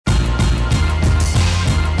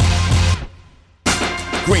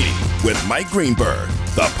Greeny with Mike Greenberg,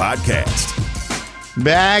 the podcast.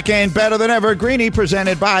 Back and better than ever, Greeny,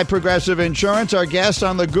 presented by Progressive Insurance, our guest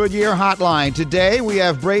on the Goodyear Hotline. Today, we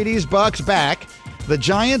have Brady's Bucks back, the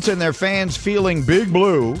Giants and their fans feeling big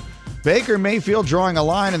blue, Baker Mayfield drawing a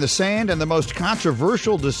line in the sand, and the most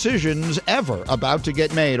controversial decisions ever about to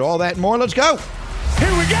get made. All that and more. Let's go.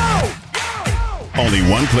 Here we go. Only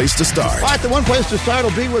one place to start. All right, the one place to start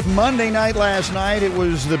will be with Monday night last night. It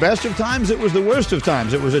was the best of times. It was the worst of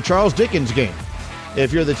times. It was a Charles Dickens game.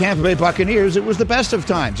 If you're the Tampa Bay Buccaneers, it was the best of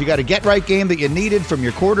times. You got a get-right game that you needed from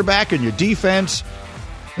your quarterback and your defense.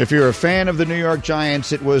 If you're a fan of the New York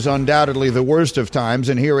Giants, it was undoubtedly the worst of times.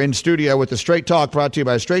 And here in studio with the Straight Talk, brought to you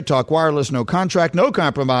by Straight Talk Wireless, no contract, no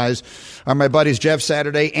compromise, are my buddies Jeff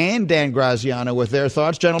Saturday and Dan Graziano with their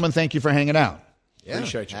thoughts. Gentlemen, thank you for hanging out. Yeah,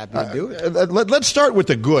 appreciate you. happy to do it. Let's start with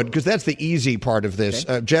the good, because that's the easy part of this.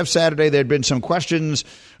 Okay. Jeff Saturday, there had been some questions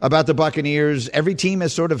about the Buccaneers. Every team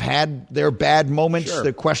has sort of had their bad moments, Sure.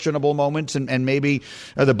 their questionable moments, and maybe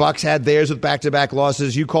the Bucs had theirs with back-to-back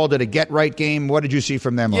losses. You called it a get-right game. What did you see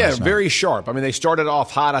from them last night? Very sharp. I mean, they started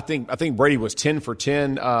off hot. I think Brady was 10 for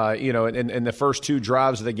 10, in the first two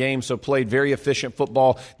drives of the game, so played very efficient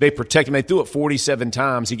football. They protected him. They threw it 47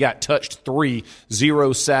 times. He got touched 3,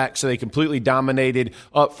 0 sacks, so they completely dominated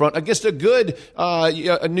up front against a good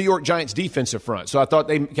New York Giants defensive front. So I thought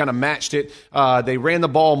they kind of matched it. They ran the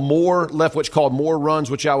ball more, left what's called more runs,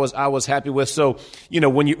 which I was happy with. So,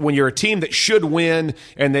 when you're a team that should win,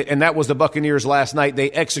 and that was the Buccaneers last night,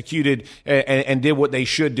 they executed and did what they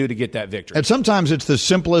should do to get that victory. And sometimes it's the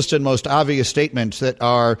simplest and most obvious statements that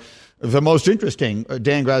are the most interesting.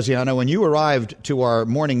 Dan Graziano, when you arrived to our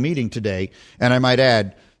morning meeting today, and I might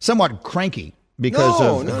add, somewhat cranky, because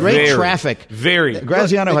of great traffic.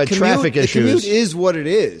 Graziano had traffic issues. The commute is what it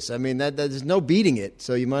is. I mean, there's no beating it,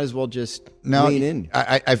 so you might as well just lean in.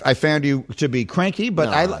 I found you to be cranky, but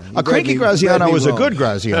a cranky Graziano is a good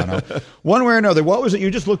Graziano. One way or another, what was it? You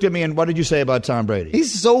just looked at me, and what did you say about Tom Brady?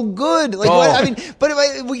 He's so good.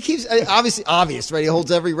 We keep obvious, right? He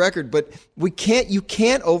holds every record, but you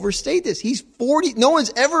can't overstate this. He's 40. No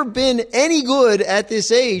one's ever been any good at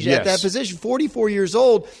this age at that position. 44 years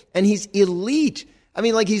old, and he's elite. I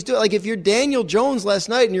mean, if you're Daniel Jones last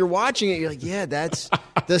night and you're watching it, you're like, yeah, that's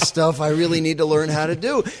the stuff I really need to learn how to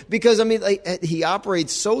do. Because, he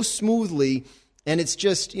operates so smoothly, and it's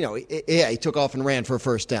just, he took off and ran for a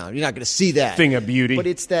first down. You're not going to see that. Thing of beauty. But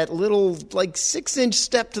it's that little, 6-inch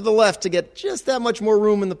step to the left to get just that much more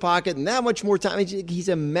room in the pocket and that much more time. He's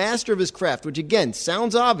a master of his craft, which, again,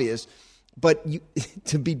 sounds obvious, but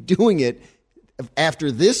to be doing it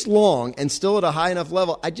after this long and still at a high enough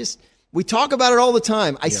level, we talk about it all the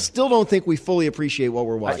time. I still don't think we fully appreciate what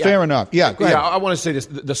we're watching. Fair enough. Yeah, go ahead. I want to say this.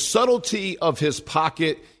 The subtlety of his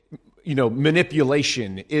pocket,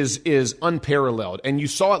 manipulation is unparalleled. And you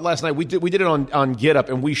saw it last night. We did it on Get Up,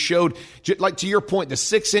 and we showed, like to your point, the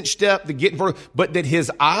 6-inch step, the getting for, but that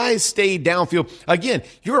his eyes stayed downfield. Again,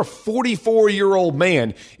 you're a 44-year-old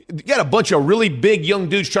man. You got a bunch of really big young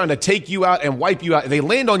dudes trying to take you out and wipe you out. If they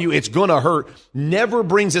land on you, it's going to hurt. Never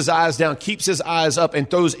brings his eyes down, keeps his eyes up, and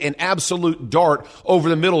throws an absolute dart over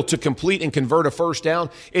the middle to complete and convert a first down.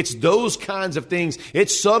 It's those kinds of things.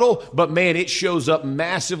 It's subtle, but, man, it shows up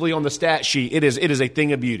massively on the stat sheet. It is a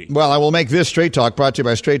thing of beauty. Well, I will make this Straight Talk brought to you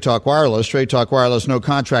by Straight Talk Wireless. Straight Talk Wireless, no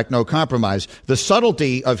contract, no compromise. The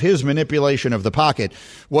subtlety of his manipulation of the pocket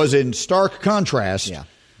was in stark contrast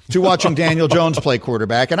to watching Daniel Jones play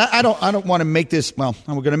quarterback. And I don't want to make this, we're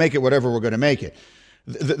going to make it whatever we're going to make it.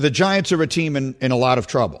 The Giants are a team in a lot of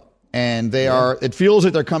trouble. And it feels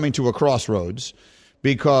like they're coming to a crossroads.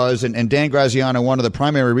 Because, and Dan Graziano, one of the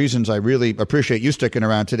primary reasons I really appreciate you sticking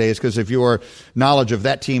around today is because of your knowledge of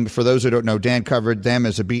that team. For those who don't know, Dan covered them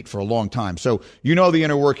as a beat for a long time. So you know the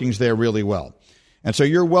inner workings there really well. And so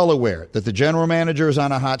you're well aware that the general manager is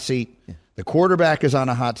on a hot seat, the quarterback is on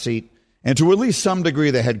a hot seat, and to at least some degree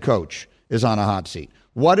the head coach is on a hot seat.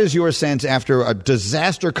 What is your sense after a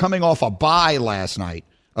disaster coming off a bye last night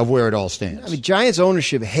of where it all stands? Giants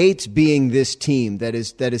ownership hates being this team that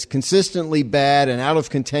is consistently bad and out of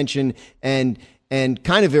contention and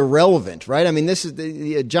kind of irrelevant, right? This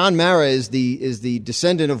is John Mara is the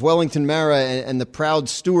descendant of Wellington Mara and the proud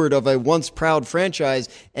steward of a once proud franchise,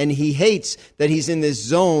 and he hates that he's in this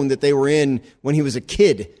zone that they were in when he was a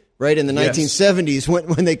kid. Right, in the 1970s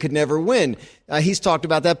when they could never win. He's talked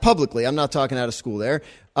about that publicly. I'm not talking out of school there.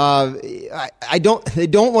 They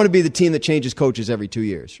don't want to be the team that changes coaches every 2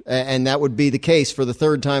 years. And that would be the case for the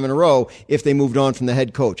third time in a row if they moved on from the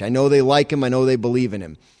head coach. I know they like him. I know they believe in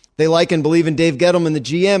him. They like and believe in Dave Gettleman, the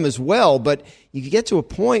GM, as well. But you get to a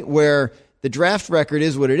point where the draft record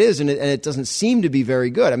is what it is, and it doesn't seem to be very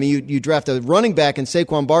good. I mean, you draft a running back in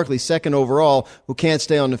Saquon Barkley, 2nd overall, who can't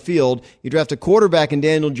stay on the field. You draft a quarterback in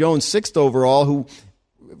Daniel Jones, 6th overall, who,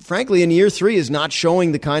 frankly, in year 3 is not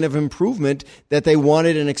showing the kind of improvement that they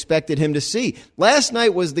wanted and expected him to see. Last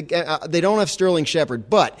night was they don't have Sterling Shepard,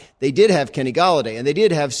 but they did have Kenny Golladay, and they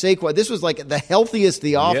did have Saquon. This was like the healthiest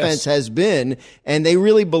the offense has been, and they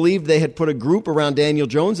really believed they had put a group around Daniel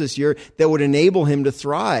Jones this year that would enable him to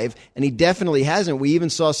thrive, and he definitely hasn't. We even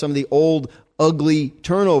saw some of the old ugly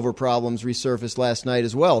turnover problems resurface last night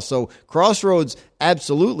as well. So crossroads,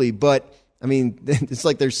 absolutely, but I mean, it's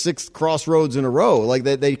like there's 6 crossroads in a row. Like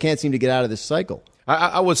they can't seem to get out of this cycle.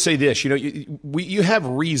 I would say this, you have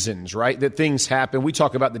reasons, right, that things happen. We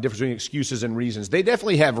talk about the difference between excuses and reasons. They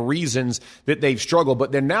definitely have reasons that they've struggled,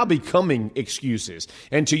 but they're now becoming excuses.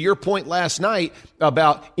 And to your point last night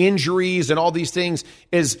about injuries and all these things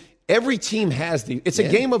is every team has it's a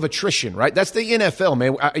game of attrition, right? That's the NFL,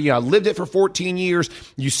 man. I lived it for 14 years.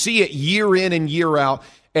 You see it year in and year out.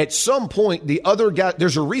 At some point, the other guy,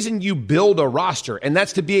 there's a reason you build a roster, and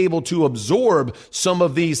that's to be able to absorb some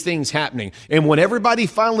of these things happening. And when everybody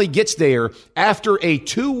finally gets there after a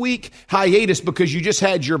 2-week hiatus because you just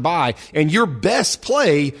had your bye, and your best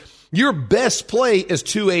play is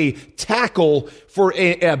to a tackle for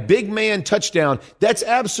a big man touchdown, that's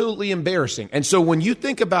absolutely embarrassing. And so when you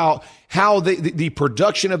think about how the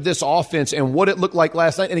production of this offense and what it looked like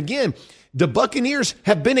last night, and again, the Buccaneers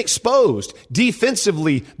have been exposed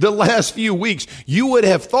defensively the last few weeks. You would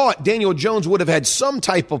have thought Daniel Jones would have had some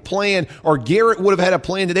type of plan, or Garrett would have had a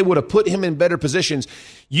plan that they would have put him in better positions.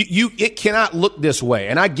 It cannot look this way.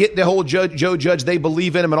 And I get the whole Joe Judge, they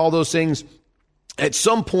believe in him and all those things. At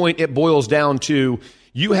some point, it boils down to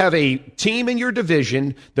you have a team in your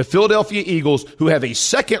division, the Philadelphia Eagles, who have a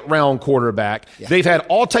 2nd-round quarterback. Yeah. They've had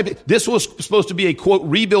all this was supposed to be a, quote,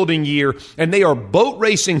 rebuilding year, and they are boat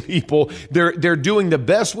racing people. They're doing the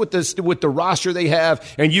best with the roster they have,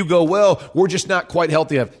 and you go, well, we're just not quite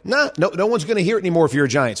healthy enough. No one's going to hear it anymore if you're a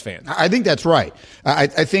Giants fan. I think that's right. I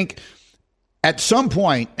think at some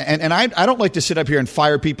point, and I don't like to sit up here and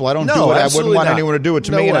fire people. I don't do it. I wouldn't want anyone to do it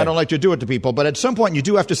to me, and I don't like to do it to people. But at some point, you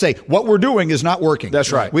do have to say, what we're doing is not working.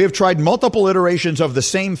 That's right. We have tried multiple iterations of the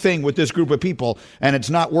same thing with this group of people, and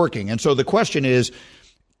it's not working. And so the question is,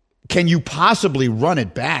 can you possibly run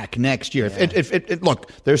it back next year? Yeah.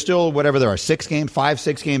 Look, there's still whatever there are, 6 games, 5,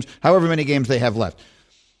 6 games, however many games they have left.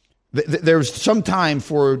 There's some time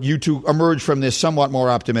for you to emerge from this somewhat more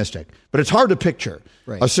optimistic. But it's hard to picture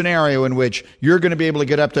a scenario in which you're going to be able to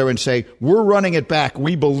get up there and say, we're running it back.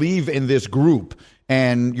 We believe in this group.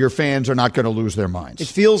 And your fans are not going to lose their minds. It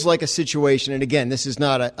feels like a situation, and again, this is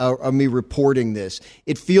not a me reporting this.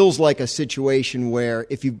 It feels like a situation where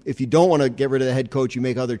if you don't want to get rid of the head coach, you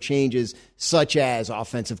make other changes, such as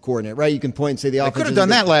offensive coordinator, right? You can point and say the offense. They could have done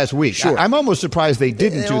that last week. Sure. I'm almost surprised they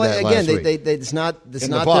didn't do that last week. Again, it's not their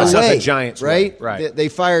way. The Giants, right? Right. They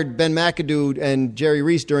fired Ben McAdoo and Jerry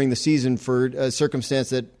Reese during the season for a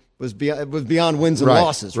circumstance that was beyond wins and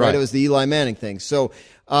losses, right? It was the Eli Manning thing. So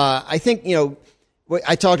I think,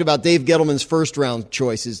 I talked about Dave Gettleman's first-round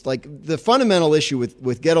choices. Like, the fundamental issue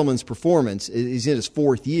with Gettleman's performance, he's in his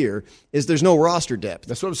 4th year, is there's no roster depth.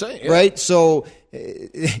 That's what I'm saying. Yeah. Right? So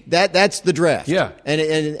that's the draft. Yeah.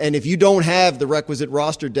 And if you don't have the requisite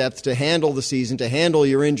roster depth to handle the season, to handle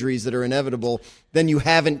your injuries that are inevitable, then you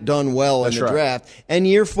haven't done well in the draft. And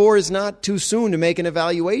year 4 is not too soon to make an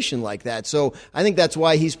evaluation like that. So I think that's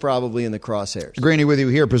why he's probably in the crosshairs. Greeny with you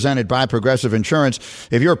here, presented by Progressive Insurance.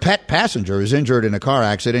 If your pet passenger is injured in a car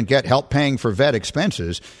accident, get help paying for vet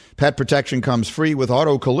expenses. Pet protection comes free with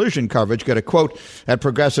auto collision coverage. Get a quote at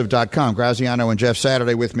Progressive.com. Graziano and Jeff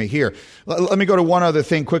Saturday with me here. Let me go to one other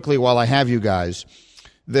thing quickly while I have you guys.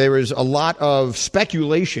 There is a lot of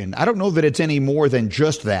speculation. I don't know that it's any more than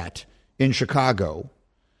just that in Chicago,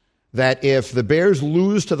 that if the Bears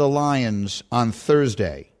lose to the Lions on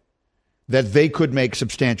Thursday, that they could make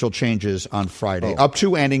substantial changes on Friday, up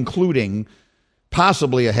to and including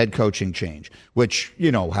possibly a head coaching change, which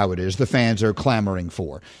you know how it is. The fans are clamoring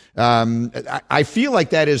for. I feel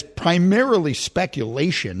like that is primarily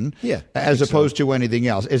speculation as opposed to anything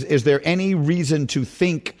else. Is there any reason to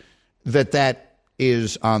think that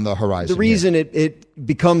is on the horizon? The reason it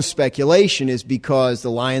becomes speculation is because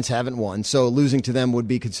the Lions haven't won, so losing to them would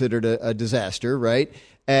be considered a disaster, right?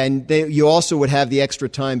 And you also would have the extra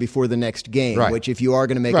time before the next game, which if you are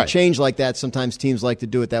going to make a change like that, sometimes teams like to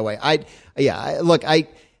do it that way.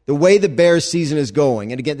 the way the Bears season is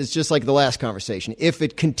going, and again, it's just like the last conversation, if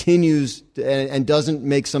it continues and doesn't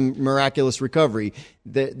make some miraculous recovery,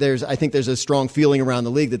 I think there's a strong feeling around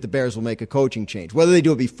the league that the Bears will make a coaching change. Whether they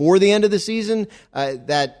do it before the end of the season,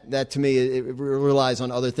 that to me, it relies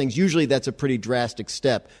on other things. Usually that's a pretty drastic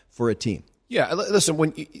step for a team. Yeah,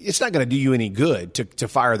 listen, it's not going to do you any good to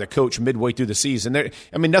fire the coach midway through the season.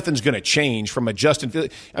 Nothing's going to change from a Justin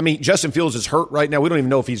Fields. Justin Fields is hurt right now. We don't even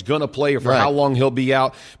know if he's going to play or for how long he'll be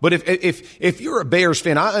out. But if you're a Bears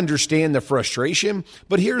fan, I understand the frustration,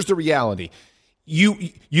 but here's the reality. You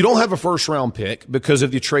don't have a first-round pick because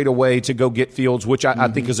of the trade away to go get Fields, which I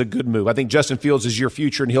think is a good move. I think Justin Fields is your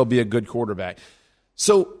future, and he'll be a good quarterback.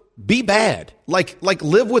 So be bad. Like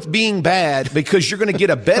live with being bad, because you're going to get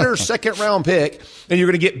a better second-round pick, and you're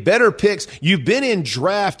going to get better picks. You've been in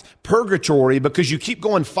draft purgatory because you keep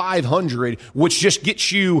going 500, which just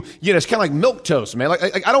gets you, it's kind of like milquetoast, man.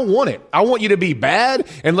 Like I don't want it. I want you to be bad,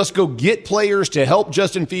 and let's go get players to help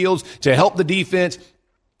Justin Fields, to help the defense.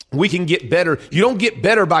 We can get better. You don't get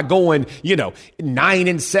better by going,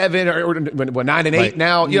 9-7 or 9-8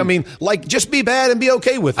 now. Just be bad and be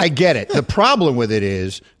okay with it. I get it. The problem with it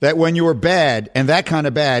is that when you are bad, and that kind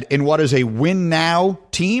of bad, in what is a win now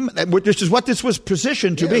team, which is what this was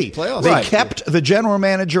positioned to be. Playoffs. They kept the general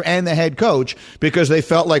manager and the head coach because they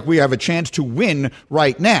felt like we have a chance to win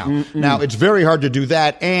right now. Now, it's very hard to do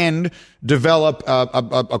that and develop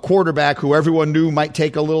a quarterback who everyone knew might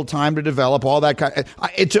take a little time to develop, all that kind of,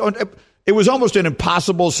 it was almost an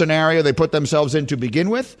impossible scenario they put themselves in to begin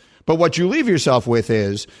with. But what you leave yourself with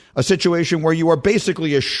is a situation where you are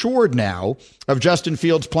basically assured now of Justin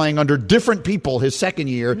Fields playing under different people his second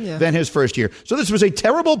year than his first year. So this was a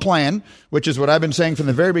terrible plan, which is what I've been saying from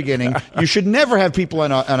the very beginning. You should never have people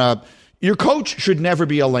your coach should never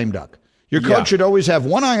be a lame duck. Your coach should always have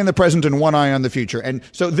one eye on the present and one eye on the future. And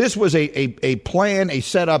so this was a plan, a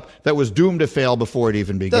setup that was doomed to fail before it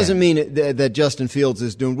even began. Doesn't mean that Justin Fields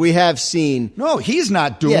is doomed. We have seen. No, he's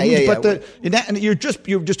not doomed. But you're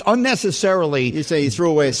just unnecessarily. You say you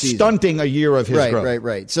threw away a season, stunting a year of his growth.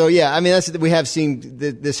 Right. So we have seen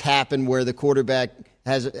this happen where the quarterback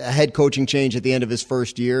has a head coaching change at the end of his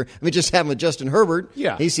first year. It just happened with Justin Herbert.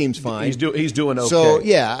 Yeah, he seems fine. He's doing okay. So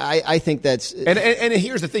I think that's and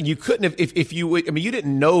here's the thing: you couldn't have if you. You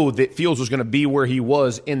didn't know that Fields was going to be where he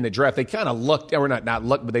was in the draft. They kind of lucked, or not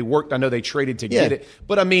lucked, but they worked. I know they traded to get it,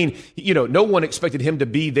 but no one expected him to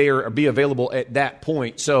be there or be available at that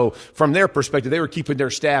point. So from their perspective, they were keeping their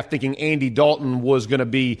staff thinking Andy Dalton was going to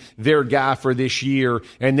be their guy for this year,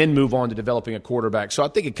 and then move on to developing a quarterback. So I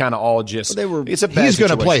think it kind of all just it's a bad. He's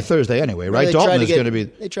going to play Thursday anyway, right? Dalton is going to be.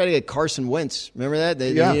 They tried to get Carson Wentz. Remember that?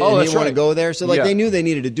 They that's didn't want to go there. So they knew they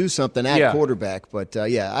needed to do something at quarterback. But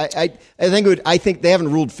I think they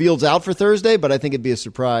haven't ruled Fields out for Thursday, but I think it'd be a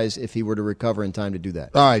surprise if he were to recover in time to do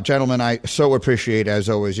that. All right, gentlemen, I so appreciate, as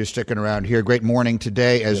always, you sticking around here. Great morning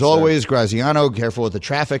today, as always. Graziano, careful with the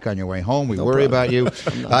traffic on your way home. We worry about you.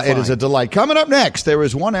 It is a delight. Coming up next, there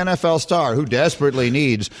is one NFL star who desperately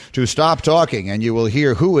needs to stop talking, and you will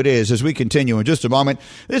hear who it is as we continue in just a moment.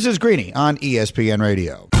 This is Greeny on ESPN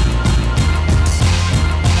Radio.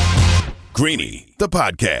 Greeny, the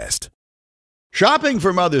podcast. Shopping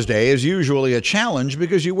for Mother's Day is usually a challenge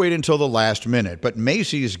because you wait until the last minute, but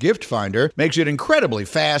Macy's Gift Finder makes it incredibly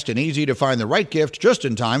fast and easy to find the right gift just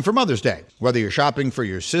in time for Mother's Day. Whether you're shopping for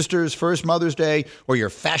your sister's first Mother's Day or your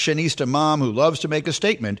fashionista mom who loves to make a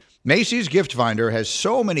statement, Macy's Gift Finder has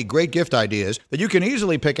so many great gift ideas that you can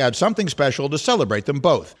easily pick out something special to celebrate them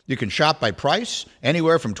both. You can shop by price,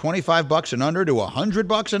 anywhere from $25 and under to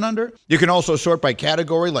 $100 and under. You can also sort by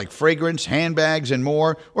category like fragrance, handbags, and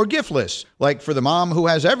more, or gift lists, like for the mom who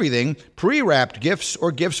has everything, pre-wrapped gifts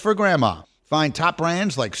or gifts for grandma. Find top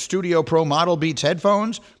brands like Studio Pro Model Beats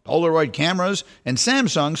headphones, Polaroid cameras, and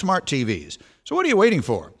Samsung smart TVs. So what are you waiting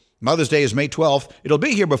for? Mother's Day is May 12th. It'll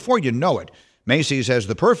be here before you know it. Macy's has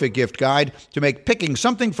the perfect gift guide to make picking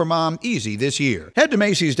something for mom easy this year. Head to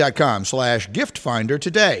Macys.com/giftfinder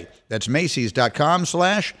today. That's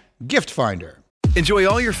Macys.com/giftfinder. Enjoy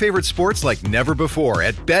all your favorite sports like never before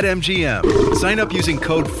at BetMGM. Sign up using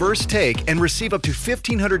code FIRSTTAKE and receive up to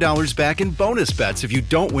 $1,500 back in bonus bets if you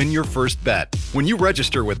don't win your first bet. When you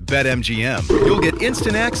register with BetMGM, you'll get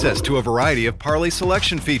instant access to a variety of parlay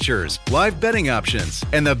selection features, live betting options,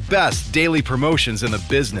 and the best daily promotions in the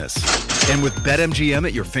business. And with BetMGM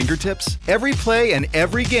at your fingertips, every play and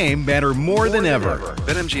every game matter more than ever.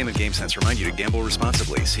 BetMGM and GameSense remind you to gamble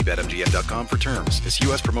responsibly. See BetMGM.com for terms. This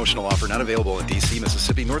U.S. promotional offer not available in D.C.,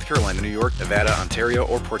 Mississippi, North Carolina, New York, Nevada, Ontario,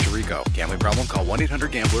 or Puerto Rico. Gambling problem? Call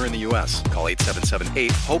 1-800-GAMBLER in the U.S. Call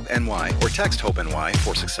 877-8-HOPE-NY or text HOPE-NY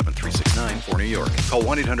 467-369 for New York. Call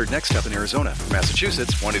 1-800-NEXT-STEP in Arizona. For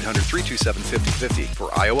Massachusetts, 1-800-327-5050.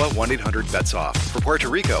 For Iowa, 1-800-BETS-OFF. For Puerto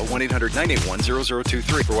Rico,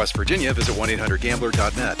 1-800-981-0023. For West Virginia, visit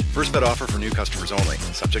 1-800-GAMBLER.net. First bet offer for new customers only.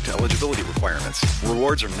 Subject to eligibility requirements.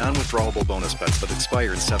 Rewards are non-withdrawable bonus bets that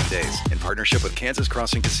expire in 7 days. In partnership with Kansas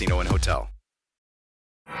Crossing Casino and Hotel.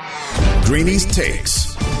 Greeny's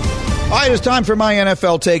Takes. All right, it's time for my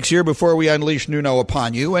NFL takes here before we unleash Nuno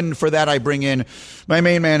upon you. And for that, I bring in my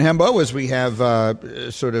main man, Hembo, as we have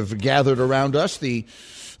sort of gathered around us, the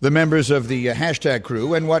members of the hashtag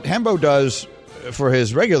crew. And what Hembo does for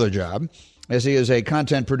his regular job as he is a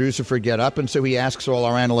content producer for Get Up, and so he asks all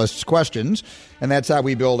our analysts questions, and that's how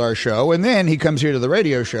we build our show. And then he comes here to the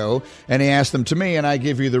radio show, and he asks them to me, and I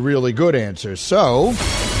give you the really good answers. So,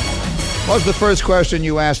 what's the first question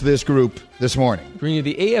you asked this group this morning? Greeny,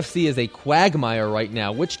 the AFC is a quagmire right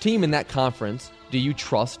now. Which team in that conference do you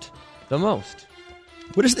trust the most?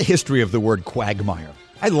 What is the history of the word quagmire?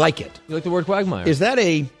 I like it. You like the word quagmire? Is that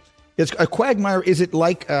it's a quagmire? Is it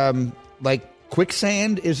like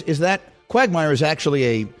quicksand? Is that... Quagmire is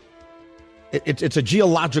actually it's a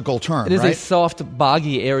geological term, It is right? a soft,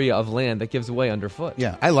 boggy area of land that gives way underfoot.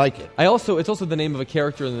 Yeah, I like it. It's also the name of a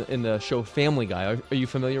character in the show Family Guy. Are you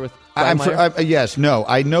familiar with Quagmire? Yes, no.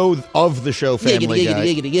 I know of the show Family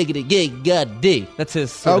Guy. Giggity. That's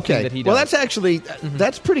his sort of thing that he does. Well, that's actually,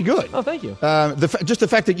 that's pretty good. Oh, thank you. Just the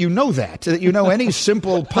fact that you know that you know any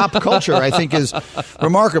simple pop culture, I think, is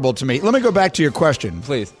remarkable to me. Let me go back to your question.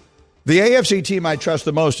 Please. The AFC team I trust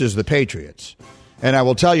the most is the Patriots, and I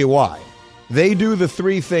will tell you why. They do the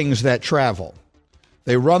three things that travel.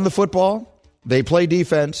 They run the football, they play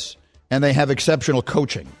defense, and they have exceptional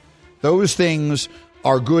coaching. Those things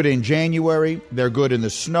are good in January, they're good in the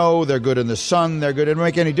snow, they're good in the sun, they're good. It doesn't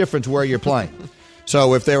make any difference where you're playing.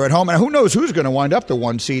 So if they're at home, and who knows who's going to wind up the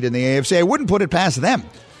one seed in the AFC, I wouldn't put it past them.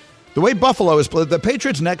 The way Buffalo is played, the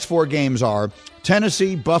Patriots' next four games are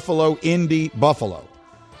Tennessee, Buffalo, Indy, Buffalo.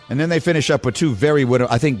 And then they finish up with two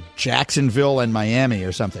I think Jacksonville and Miami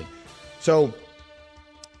or something. So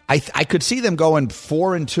I could see them going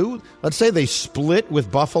 4-2. Let's say they split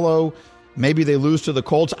with Buffalo. Maybe they lose to the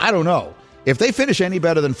Colts. I don't know. If they finish any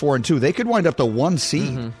better than 4-2, they could wind up the one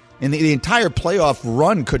seed. Mm-hmm. And the entire playoff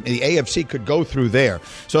run, the AFC could go through there.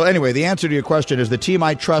 So anyway, the answer to your question is the team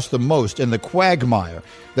I trust the most in the quagmire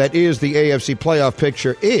that is the AFC playoff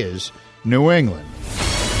picture is New England.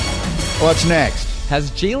 What's next?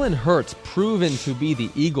 Has Jalen Hurts proven to be the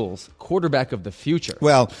Eagles' quarterback of the future?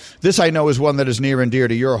 Well, this I know is one that is near and dear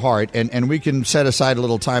to your heart, and we can set aside a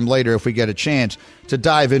little time later if we get a chance to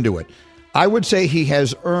dive into it. I would say he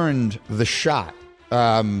has earned the shot.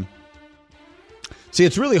 See,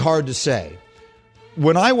 it's really hard to say.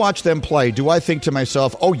 When I watch them play, do I think to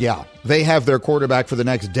myself, oh yeah, they have their quarterback for the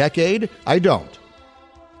next decade? I don't.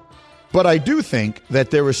 But I do think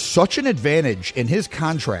that there is such an advantage in his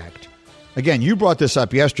contract. Again, you brought this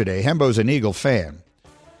up yesterday. Hembo's an Eagle fan.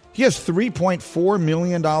 He has $3.4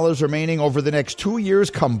 million remaining over the next 2 years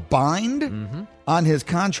combined on his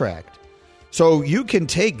contract. So you can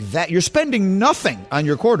take that. You're spending nothing on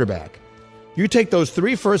your quarterback. You take those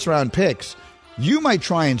 3 first-round picks, you might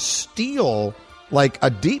try and steal like a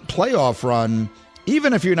deep playoff run,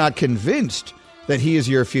 even if you're not convinced that he is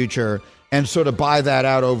your future, and sort of buy that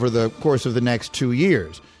out over the course of the next 2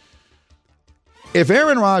 years. If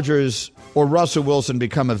Aaron Rodgers or Russell Wilson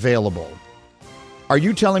become available, are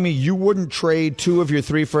you telling me you wouldn't trade 2 of your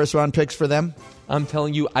 3 first-round picks for them? I'm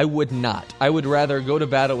telling you, I would not. I would rather go to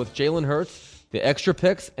battle with Jalen Hurts, the extra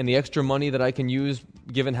picks, and the extra money that I can use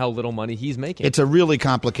given how little money he's making. It's a really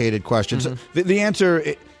complicated question. Mm-hmm. So the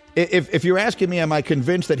answer, if you're asking me, am I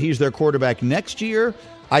convinced that he's their quarterback next year?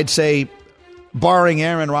 I'd say, barring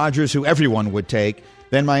Aaron Rodgers, who everyone would take,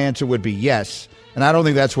 then my answer would be yes. And I don't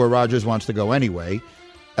think that's where Rodgers wants to go anyway.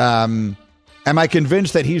 Am I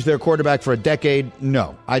convinced that he's their quarterback for a decade?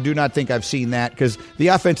 No. I do not think I've seen that because the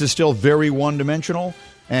offense is still very one-dimensional,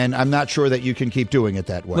 and I'm not sure that you can keep doing it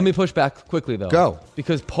that way. Let me push back quickly, though. Go.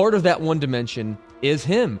 Because part of that one dimension is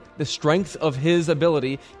him. The strength of his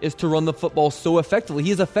ability is to run the football so effectively.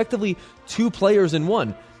 He is effectively 2 players in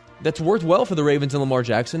one. That's worked well for the Ravens and Lamar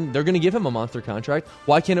Jackson. They're going to give him a monster contract.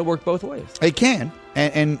 Why can't it work both ways? It can.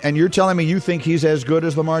 And you're telling me you think he's as good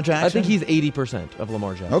as Lamar Jackson? I think he's 80% of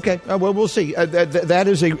Lamar Jackson. Okay. Well, we'll see.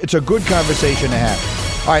 It's a good conversation to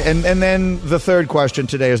have. All right, and then the third question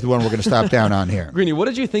today is the one we're going to stop down on here. Greeny, what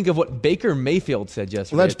did you think of what Baker Mayfield said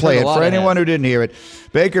yesterday? Let's play it for anyone who didn't hear it.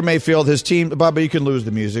 Baker Mayfield, his team, Bubba, you can lose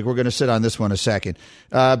the music. We're going to sit on this one a second.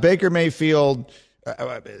 Baker Mayfield,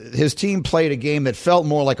 his team played a game that felt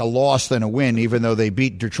more like a loss than a win, even though they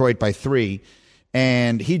beat Detroit by 3.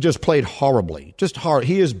 And he just played horribly, just hard.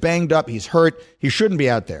 He is banged up. He's hurt. He shouldn't be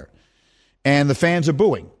out there. And the fans are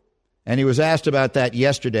booing. And he was asked about that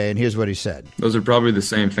yesterday, and here's what he said. Those are probably the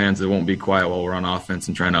same fans that won't be quiet while we're on offense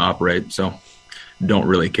and trying to operate, so don't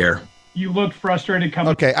really care. You looked frustrated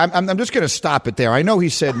coming. Okay, I'm just going to stop it there. I know he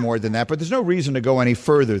said more than that, but there's no reason to go any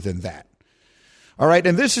further than that. All right,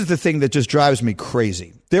 and this is the thing that just drives me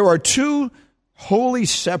crazy. There are two wholly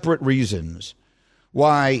separate reasons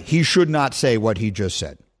why he should not say what he just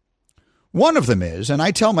said. One of them is, and I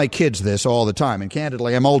tell my kids this all the time, and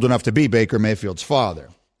candidly, I'm old enough to be Baker Mayfield's father.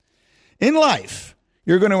 In life,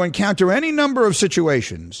 you're going to encounter any number of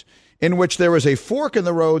situations in which there is a fork in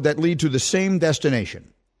the road that lead to the same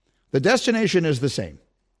destination. The destination is the same.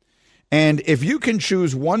 And if you can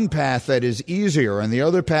choose one path that is easier and the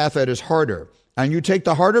other path that is harder, and you take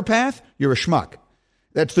the harder path, you're a schmuck.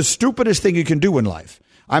 That's the stupidest thing you can do in life.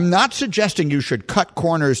 I'm not suggesting you should cut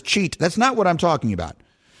corners, cheat. That's not what I'm talking about.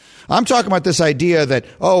 I'm talking about this idea that,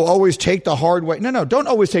 always take the hard way. No, don't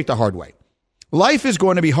always take the hard way. Life is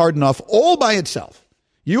going to be hard enough all by itself.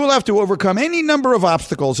 You will have to overcome any number of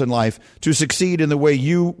obstacles in life to succeed in the way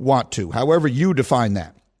you want to, however you define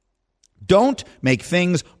that. Don't make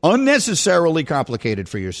things unnecessarily complicated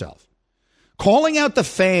for yourself. Calling out the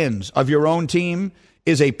fans of your own team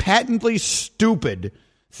is a patently stupid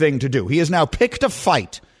thing to do. He has now picked a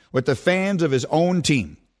fight with the fans of his own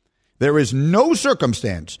team. There is no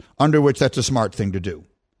circumstance under which that's a smart thing to do.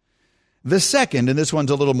 The second, and this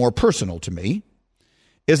one's a little more personal to me,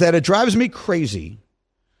 is that it drives me crazy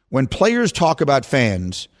when players talk about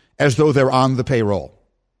fans as though they're on the payroll.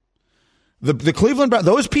 The Cleveland Browns,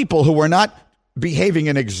 those people who are not behaving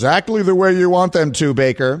in exactly the way you want them to,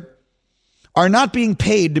 Baker, are not being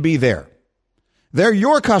paid to be there. They're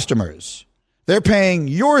your customers. They're paying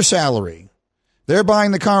your salary. They're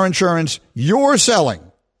buying the car insurance you're selling.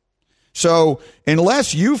 So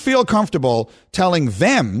unless you feel comfortable telling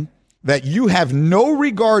them that you have no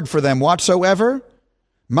regard for them whatsoever,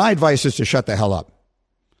 my advice is to shut the hell up.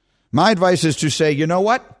 My advice is to say, you know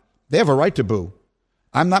what? They have a right to boo.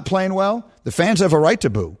 I'm not playing well. The fans have a right to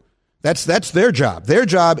boo. That's their job. Their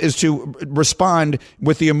job is to respond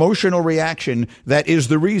with the emotional reaction that is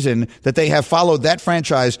the reason that they have followed that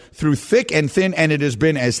franchise through thick and thin, and it has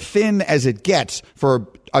been as thin as it gets for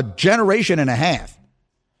a generation and a half.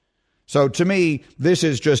 So to me, this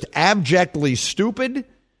is just abjectly stupid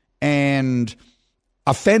and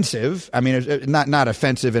offensive. I mean, not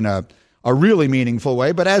offensive in a really meaningful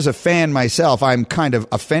way, but as a fan myself, I'm kind of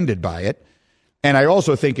offended by it. And I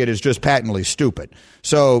also think it is just patently stupid.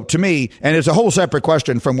 So to me, and it's a whole separate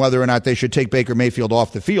question from whether or not they should take Baker Mayfield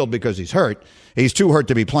off the field because he's hurt. He's too hurt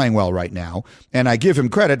to be playing well right now. And I give him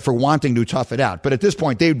credit for wanting to tough it out. But at this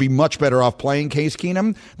point, they would be much better off playing Case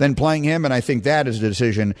Keenum than playing him. And I think that is a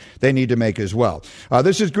decision they need to make as well.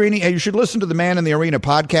 This is Greeny. And you should listen to the Man in the Arena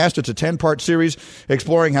podcast. It's a 10-part series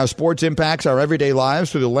exploring how sports impacts our everyday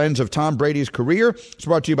lives through the lens of Tom Brady's career. It's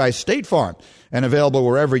brought to you by State Farm and available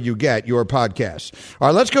wherever you get your podcasts. All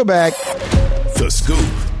right, let's go back. The Scoop.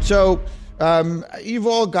 So you've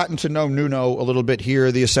all gotten to know Nuno a little bit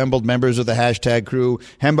here, the assembled members of the hashtag crew.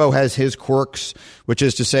 Hembo has his quirks, which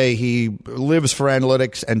is to say he lives for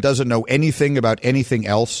analytics and doesn't know anything about anything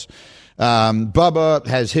else. Bubba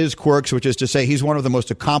has his quirks, which is to say he's one of the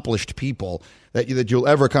most accomplished people that you'll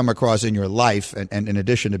ever come across in your life, and in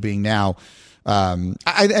addition to being now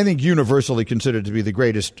I think universally considered to be the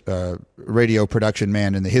greatest radio production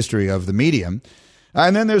man in the history of the medium.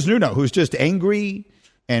 And then there's Nuno, who's just angry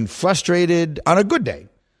and frustrated on a good day.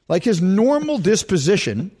 Like his normal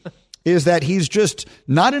disposition is that he's just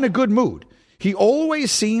not in a good mood. He always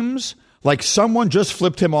seems like someone just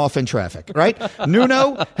flipped him off in traffic, right?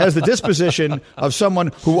 Nuno has the disposition of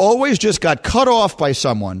someone who always just got cut off by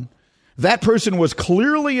someone. That person was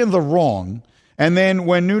clearly in the wrong. And then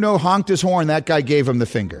when Nuno honked his horn, that guy gave him the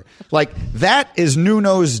finger. Like, that is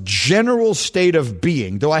Nuno's general state of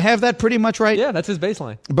being. Do I have that pretty much right? Yeah, that's his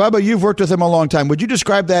baseline. Bubba, you've worked with him a long time. Would you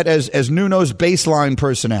describe that as Nuno's baseline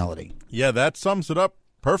personality? Yeah, that sums it up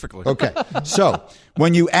perfectly. Okay. So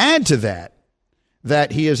when you add to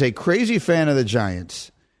that he is a crazy fan of the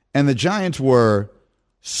Giants, and the Giants were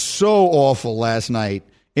so awful last night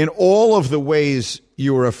in all of the ways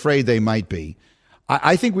you were afraid they might be,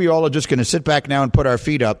 I think we all are just going to sit back now and put our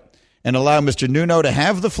feet up and allow Mr. Nuno to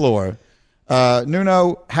have the floor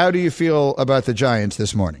Nuno, how do you feel about the Giants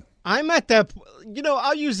this morning? I'm at that,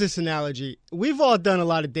 I'll use this analogy. We've all done a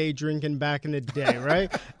lot of day drinking back in the day,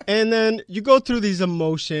 right? And then you go through these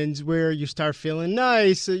emotions where you start feeling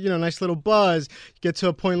nice, nice little buzz. You get to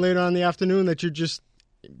a point later on in the afternoon that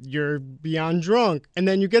you're beyond drunk. And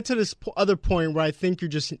then you get to this other point where I think you're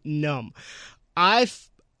just numb.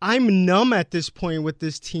 I'm numb at this point with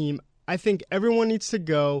this team. I think everyone needs to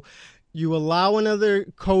go. You allow another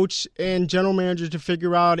coach and general manager to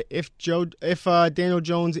figure out if Daniel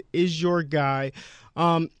Jones is your guy.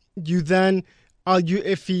 You then,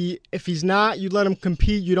 if he's not, you let him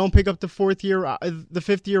compete. You don't pick up the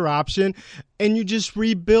fifth year option, and you just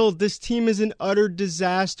rebuild. This team is an utter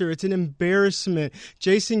disaster. It's an embarrassment.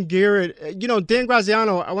 Jason Garrett, Dan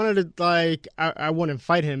Graziano. I wanted to I wouldn't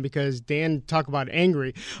fight him because Dan talk about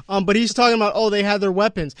angry. But he's talking about they had their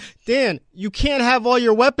weapons. Dan, you can't have all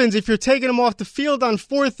your weapons if you're taking them off the field on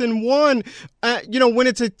 4th and 1. When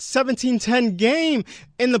it's a 17-10 game,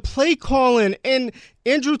 and the play calling and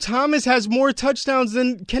Andrew Thomas has more touchdowns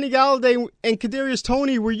than Kenny Galladay and Kadarius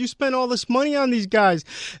Toney, where you spend all this money on these guys.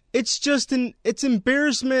 It's just it's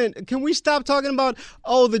embarrassment. Can we stop talking about,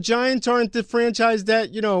 the Giants aren't the franchise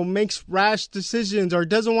that, makes rash decisions or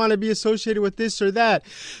doesn't want to be associated with this or that?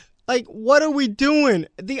 What are we doing?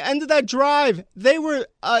 At the end of that drive, they were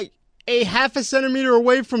a half a centimeter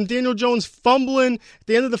away from Daniel Jones fumbling at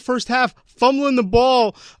the end of the first half, fumbling the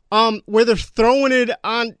ball, where they're throwing it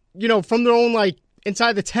on, from their own,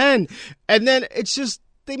 inside the 10. And then it's just,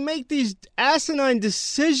 they make these asinine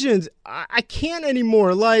decisions. I can't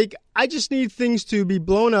anymore. I just need things to be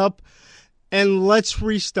blown up and let's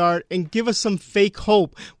restart and give us some fake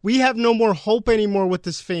hope. We have no more hope anymore with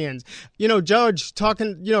this fans. Judge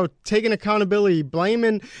talking, taking accountability,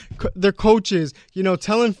 blaming their coaches,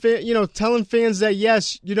 telling fans that,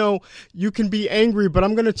 yes, you can be angry, but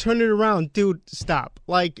I'm going to turn it around. Dude, stop.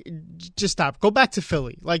 Just stop. Go back to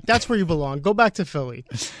Philly. That's where you belong. Go back to Philly.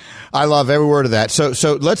 I love every word of that. So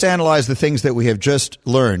let's analyze the things that we have just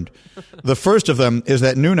learned. The first of them is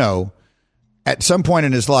that Nuno, at some point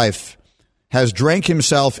in his life, has drank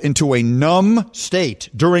himself into a numb state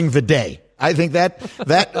during the day. I think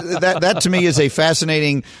that to me is a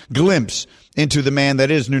fascinating glimpse into the man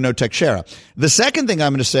that is Nuno Teixeira. The second thing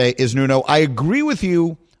I'm going to say is, Nuno, I agree with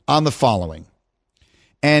you on the following,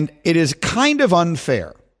 and it is kind of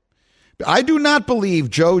unfair. I do not believe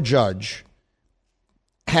Joe Judge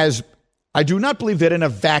I do not believe that in a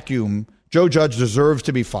vacuum Joe Judge deserves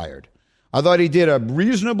to be fired. I thought he did a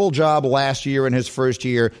reasonable job last year in his first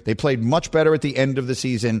year. They played much better at the end of the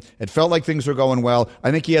season. It felt like things were going well.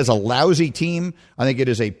 I think he has a lousy team. I think it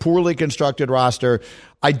is a poorly constructed roster.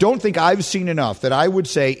 I don't think I've seen enough that I would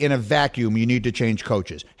say in a vacuum you need to change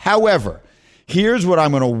coaches. However, here's what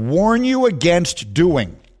I'm going to warn you against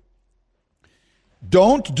doing.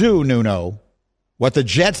 Don't do, Nuno, what the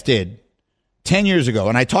Jets did 10 years ago.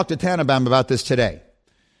 And I talked to Tannenbaum about this today.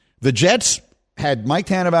 The Jets had Mike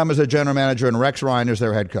Tannenbaum as their general manager and Rex Ryan as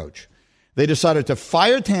their head coach. They decided to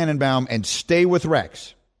fire Tannenbaum and stay with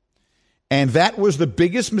Rex. And that was the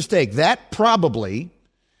biggest mistake. That probably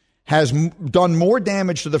has done more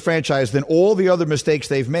damage to the franchise than all the other mistakes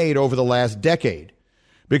they've made over the last decade.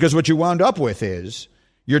 Because what you wound up with is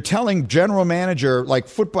you're telling general manager,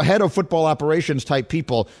 head of football operations type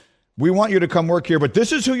people, we want you to come work here, but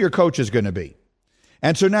this is who your coach is going to be.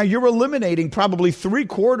 And so now you're eliminating probably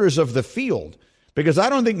 3/4 of the field, because I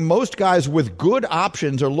don't think most guys with good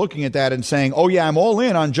options are looking at that and saying, oh, yeah, I'm all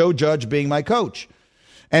in on Joe Judge being my coach.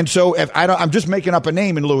 And so I'm just making up a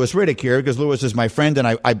name in Louis Riddick here because Louis is my friend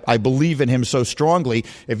and I believe in him so strongly.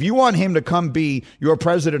 If you want him to come be your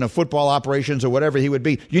president of football operations or whatever he would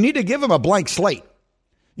be, you need to give him a blank slate.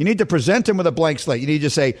 You need to present him with a blank slate. You need to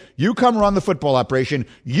say, you come run the football operation,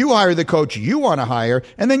 you hire the coach you want to hire,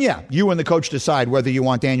 and then, you and the coach decide whether you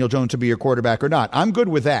want Daniel Jones to be your quarterback or not. I'm good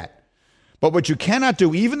with that. But what you cannot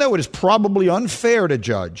do, even though it is probably unfair to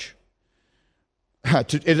judge,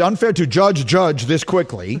 it's unfair to judge this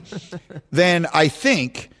quickly, then I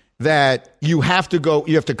think that you have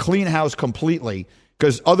to clean house completely,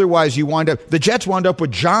 because otherwise the Jets wind up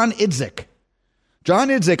with John Idzik. John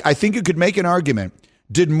Idzik, I think you could make an argument,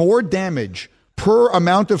 did more damage per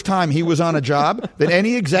amount of time he was on a job than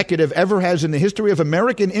any executive ever has in the history of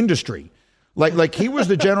American industry. Like he was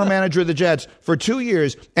the general manager of the Jets for 2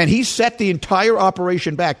 years, and he set the entire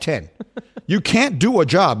operation back 10. You can't do a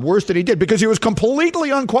job worse than he did because he was completely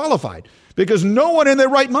unqualified, because no one in their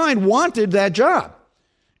right mind wanted that job.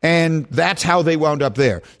 And that's how they wound up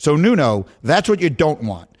there. So, Nuno, that's what you don't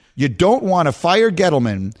want. You don't want to fire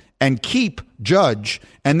Gettleman and keep Judge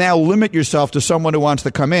and now limit yourself to someone who wants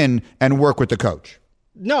to come in and work with the coach.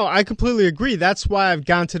 No, I completely agree. That's why I've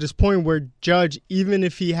gotten to this point where Judge, even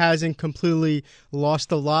if he hasn't completely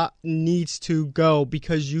lost a lot, needs to go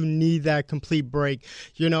because you need that complete break.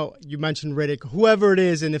 You know, you mentioned Riddick, whoever it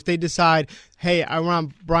is, and if they decide, hey, I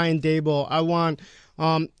want Brian Daboll, I want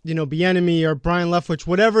Bieniemy or Brian Leftwich,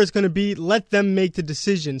 whatever it's going to be, let them make the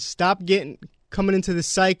decision. Stop coming into the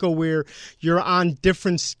cycle where you're on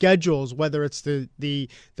different schedules, whether it's the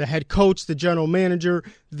head coach, the general manager,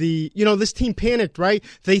 this team panicked, right?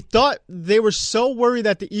 They thought they were so worried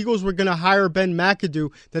that the Eagles were going to hire Ben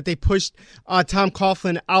McAdoo that they pushed Tom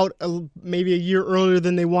Coughlin out maybe a year earlier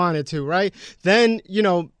than they wanted to, right? Then,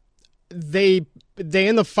 they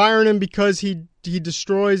end up firing him because he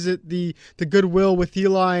destroys the goodwill with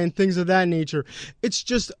Eli and things of that nature. It's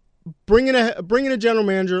just bring in a general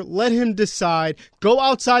manager, let him decide, go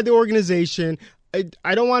outside the organization.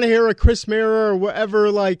 I don't want to hear a Chris Mara or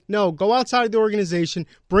whatever. No, go outside the organization,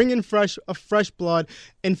 bring in fresh blood,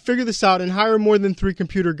 and figure this out, and hire more than 3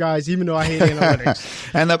 computer guys. Even though I hate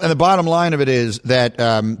analytics. and the bottom line of it is that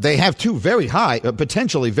they have 2 very high,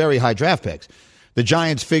 potentially very high draft picks. The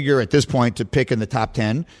Giants figure at this point to pick in the top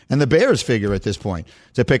 10, and the Bears figure at this point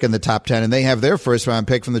to pick in the top 10, and they have their first-round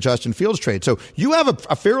pick from the Justin Fields trade. So you have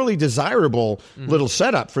a fairly desirable little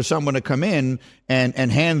setup for someone to come in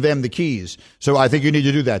and hand them the keys. So I think you need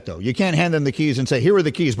to do that, though. You can't hand them the keys and say, here are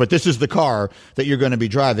the keys, but this is the car that you're going to be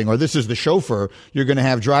driving, or this is the chauffeur you're going to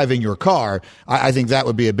have driving your car. I think that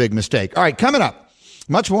would be a big mistake. All right, coming up,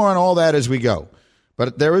 much more on all that as we go.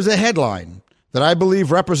 But there is a headline that I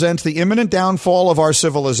believe represents the imminent downfall of our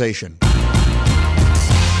civilization.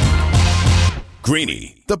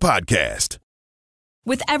 Greeny, the podcast.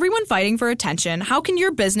 With everyone fighting for attention, how can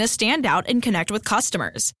your business stand out and connect with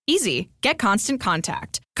customers? Easy. Get Constant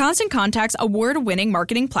Contact. Constant Contact's award-winning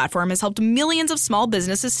marketing platform has helped millions of small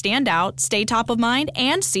businesses stand out, stay top of mind,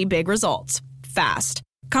 and see big results fast.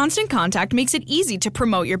 Constant Contact makes it easy to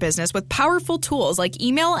promote your business with powerful tools like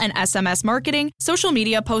email and SMS marketing, social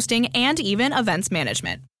media posting, and even events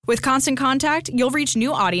management. With Constant Contact, you'll reach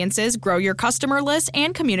new audiences, grow your customer list,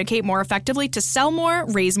 and communicate more effectively to sell more,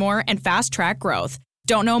 raise more, and fast-track growth.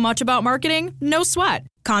 Don't know much about marketing? No sweat.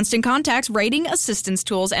 Constant Contact's writing assistance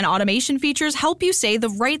tools and automation features help you say the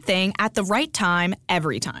right thing at the right time,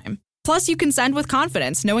 every time. Plus, you can send with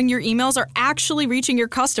confidence, knowing your emails are actually reaching your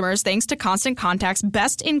customers thanks to Constant Contact's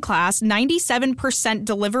best-in-class 97%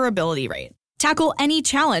 deliverability rate. Tackle any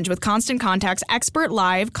challenge with Constant Contact's expert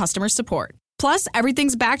live customer support. Plus,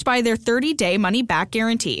 everything's backed by their 30-day money-back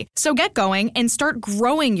guarantee. So get going and start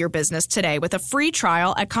growing your business today with a free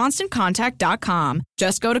trial at ConstantContact.com.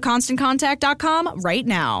 Just go to ConstantContact.com right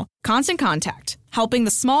now. Constant Contact, helping the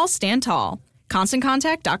small stand tall.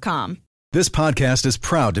 ConstantContact.com. This podcast is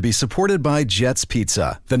proud to be supported by Jets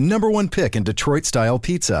Pizza, the #1 pick in Detroit-style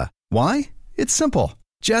pizza. Why? It's simple.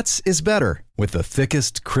 Jets is better. With the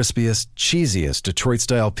thickest, crispiest, cheesiest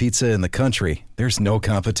Detroit-style pizza in the country, there's no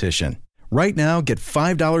competition. Right now, get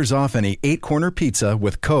 $5 off any 8-corner pizza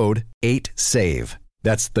with code 8SAVE.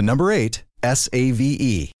 That's the number 8,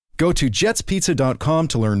 S-A-V-E. Go to jetspizza.com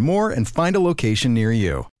to learn more and find a location near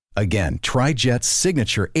you. Again, try Jet's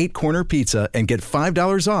signature 8-corner pizza and get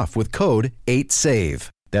 $5 off with code 8SAVE.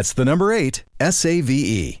 That's the number 8,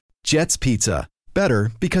 S-A-V-E. Jet's Pizza.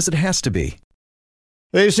 Better because it has to be.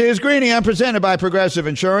 This is Greeny. I'm presented by Progressive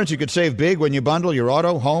Insurance. You could save big when you bundle your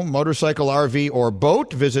auto, home, motorcycle, RV, or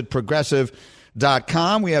boat. Visit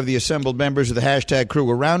Progressive.com. We have the assembled members of the hashtag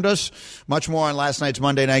crew around us. Much more on last night's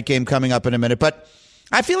Monday night game coming up in a minute. But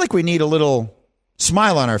I feel like we need a little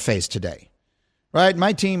smile on our face today. Right?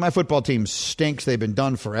 My football team stinks. They've been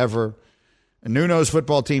done forever. And Nuno's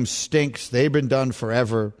football team stinks. They've been done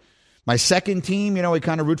forever. My second team, we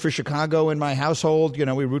kind of root for Chicago in my household.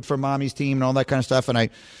 We root for mommy's team and all that kind of stuff. And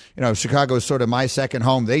Chicago is sort of my second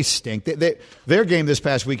home. They stink. Their game this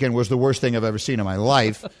past weekend was the worst thing I've ever seen in my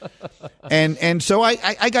life. and so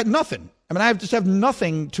I got nothing. I just have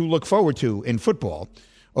nothing to look forward to in football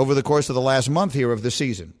over the course of the last month here of the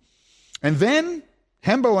season. And then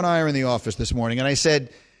Hembo and I are in the office this morning, and I said,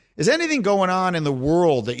 is anything going on in the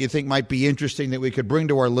world that you think might be interesting that we could bring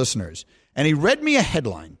to our listeners? And he read me a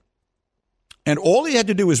headline. And all he had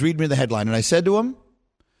to do was read me the headline. And I said to him,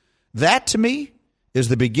 that to me is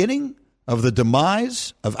the beginning of the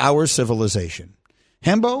demise of our civilization.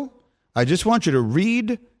 Hembo, I just want you to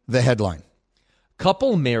read the headline.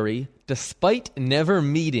 Couple marry despite never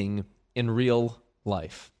meeting in real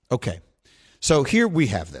life. Okay. So here we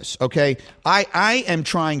have this, okay? I am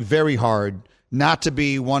trying very hard not to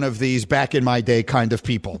be one of these back in my day kind of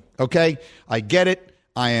people, okay? I get it.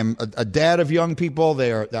 I am a dad of young people.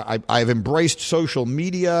 I've embraced social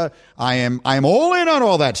media. I am all in on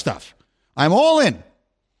all that stuff. I'm all in.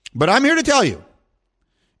 But I'm here to tell you,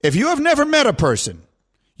 if you have never met a person,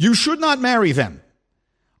 you should not marry them.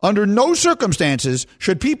 Under no circumstances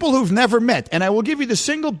should people who've never met, and I will give you the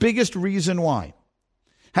single biggest reason why.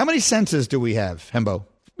 How many senses do we have, Hembo?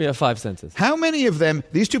 We have 5 senses. How many of them,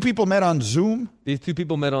 these two people met on Zoom? These two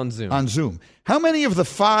people met on Zoom. On Zoom. How many of the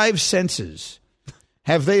 5 senses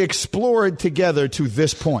have they explored together to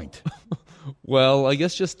this point? Well, I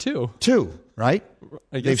guess just 2. 2, right?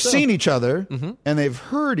 They've so. seen each other and they've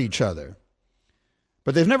heard each other,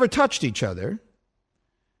 but they've never touched each other.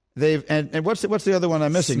 And what's the other one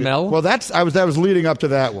I'm missing? Smell? Well, that was leading up to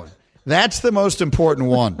that one. That's the most important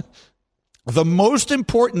one. The most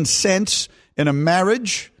important sense in a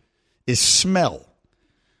marriage is smell.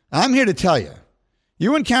 I'm here to tell you,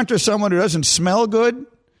 you encounter someone who doesn't smell good,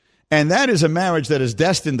 and that is a marriage that is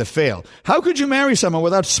destined to fail. How could you marry someone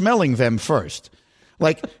without smelling them first?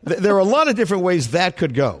 Like, there are a lot of different ways that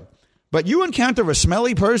could go. But you encounter a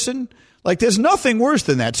smelly person, like there's nothing worse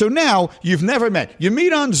than that. So now you've never met. You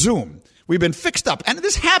meet on Zoom. We've been fixed up. And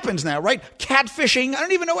this happens now, right? Catfishing. I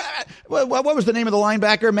don't even know. What was the name of the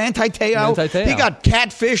linebacker? Manti Te'o. He got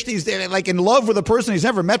catfished. He's like in love with a person he's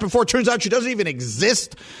never met before. Turns out she doesn't even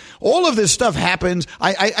exist. All of this stuff happens.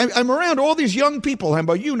 I'm around all these young people,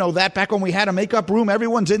 Hembo. You know that. Back when we had a makeup room,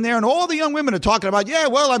 everyone's in there, and all the young women are talking about,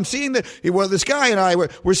 I'm seeing this guy and I,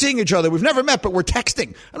 we're seeing each other. We've never met, but we're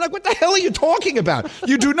texting. I'm like, what the hell are you talking about?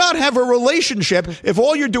 You do not have a relationship if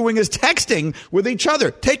all you're doing is texting with each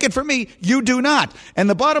other. Take it from me. You do not. And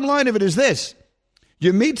the bottom line of it is this.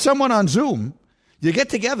 You meet someone on Zoom, you get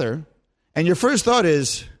together, and your first thought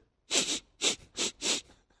is,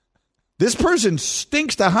 this person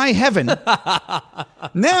stinks to high heaven.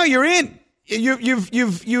 Now you're in.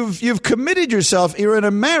 You've committed yourself. You're in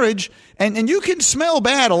a marriage, and you can smell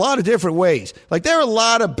bad a lot of different ways. Like there are a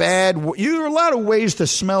lot of ways to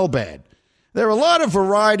smell bad. There are a lot of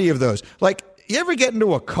variety of those. Like you ever get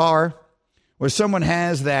into a car where someone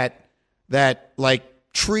has that like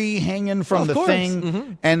tree hanging from the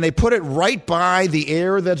thing, and they put it right by the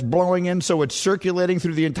air that's blowing in, so it's circulating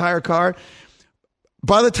through the entire car.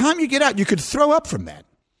 By the time you get out, you could throw up from that.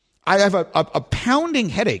 I have a pounding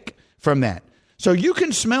headache from that. So you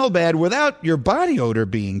can smell bad without your body odor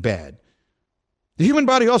being bad. The human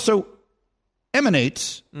body also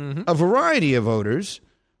emanates a variety of odors,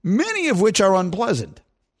 many of which are unpleasant.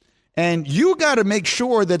 And you got to make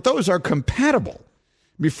sure that those are compatible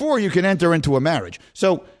before you can enter into a marriage.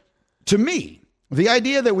 So to me, the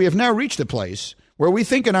idea that we have now reached a place where we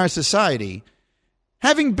think in our society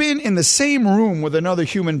having been in the same room with another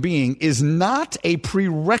human being is not a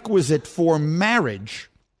prerequisite for marriage.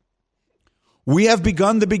 We have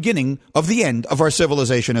begun the beginning of the end of our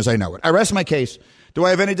civilization as I know it. I rest my case. Do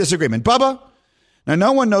I have any disagreement? Bubba? Now,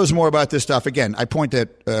 no one knows more about this stuff. Again, I point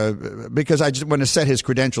at, because I just want to set his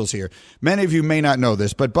credentials here. Many of you may not know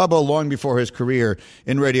this, but Bubba, long before his career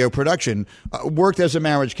in radio production, worked as a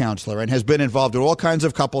marriage counselor and has been involved in all kinds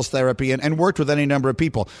of couples therapy and worked with any number of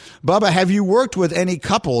people. Bubba, have you worked with any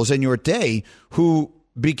couples in your day who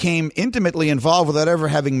became intimately involved without ever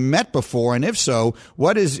having met before? And if so,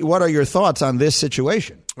 what are your thoughts on this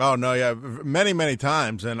situation? Oh, no, yeah, many, many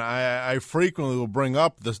times. And I frequently will bring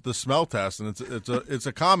up the smell test, and it's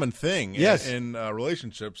a common thing in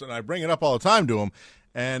relationships. And I bring it up all the time to them.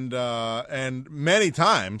 And many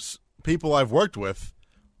times, people I've worked with,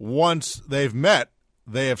 once they've met,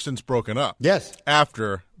 they have since broken up. Yes.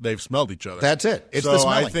 After they've smelled each other. That's it. It's the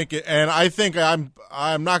smelling. I think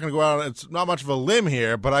I'm not going to go out. It's not much of a limb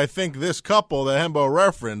here, but I think this couple that Hembo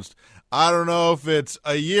referenced, I don't know if it's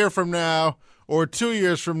a year from now or 2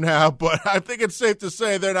 years from now, but I think it's safe to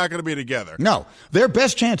say they're not going to be together. No. Their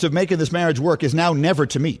best chance of making this marriage work is now never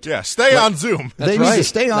to meet. Yeah, stay on Zoom. They need to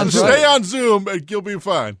stay on Zoom. Stay on Zoom, and you'll be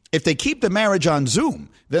fine. If they keep the marriage on Zoom,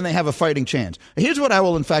 then they have a fighting chance. Here's what I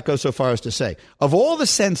will, in fact, go so far as to say. Of all the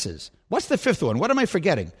senses, what's the fifth one? What am I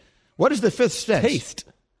forgetting? What is the fifth sense?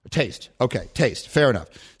 Taste. Okay, taste. Fair enough.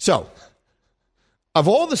 So, of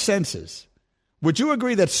all the senses, would you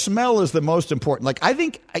agree that smell is the most important? Like, I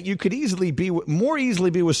think you could more easily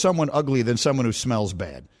be with someone ugly than someone who smells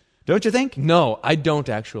bad. Don't you think? No, I don't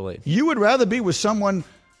actually. You would rather be with someone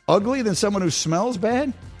ugly than someone who smells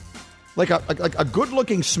bad? Like a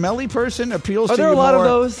good-looking, smelly person appeals to you more? Are there a lot of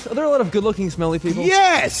those? Are there a lot of good-looking, smelly people?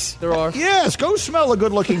 Yes! There are? Yes, go smell a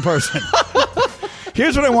good-looking person.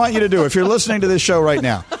 Here's what I want you to do if you're listening to this show right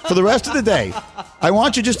now. For the rest of the day, I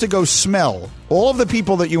want you just to go smell all of the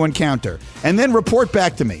people that you encounter and then report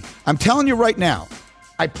back to me. I'm telling you right now,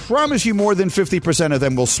 I promise you more than 50% of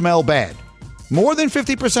them will smell bad. More than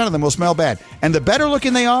 50% of them will smell bad. And the better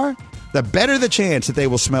looking they are, the better the chance that they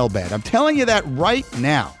will smell bad. I'm telling you that right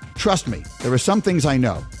now. Trust me, there are some things I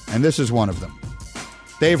know. and this is one of them.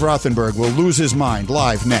 Dave Rothenberg will lose his mind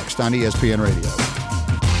live next on ESPN Radio.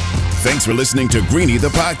 Thanks for listening to Greeny the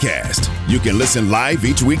podcast. You can listen live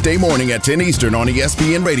each weekday morning at 10 Eastern on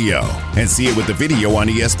ESPN Radio and see it with the video on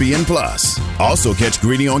ESPN Plus. Also catch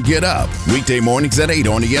Greeny on Get Up weekday mornings at 8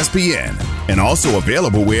 on ESPN and also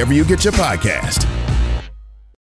available wherever you get your podcast.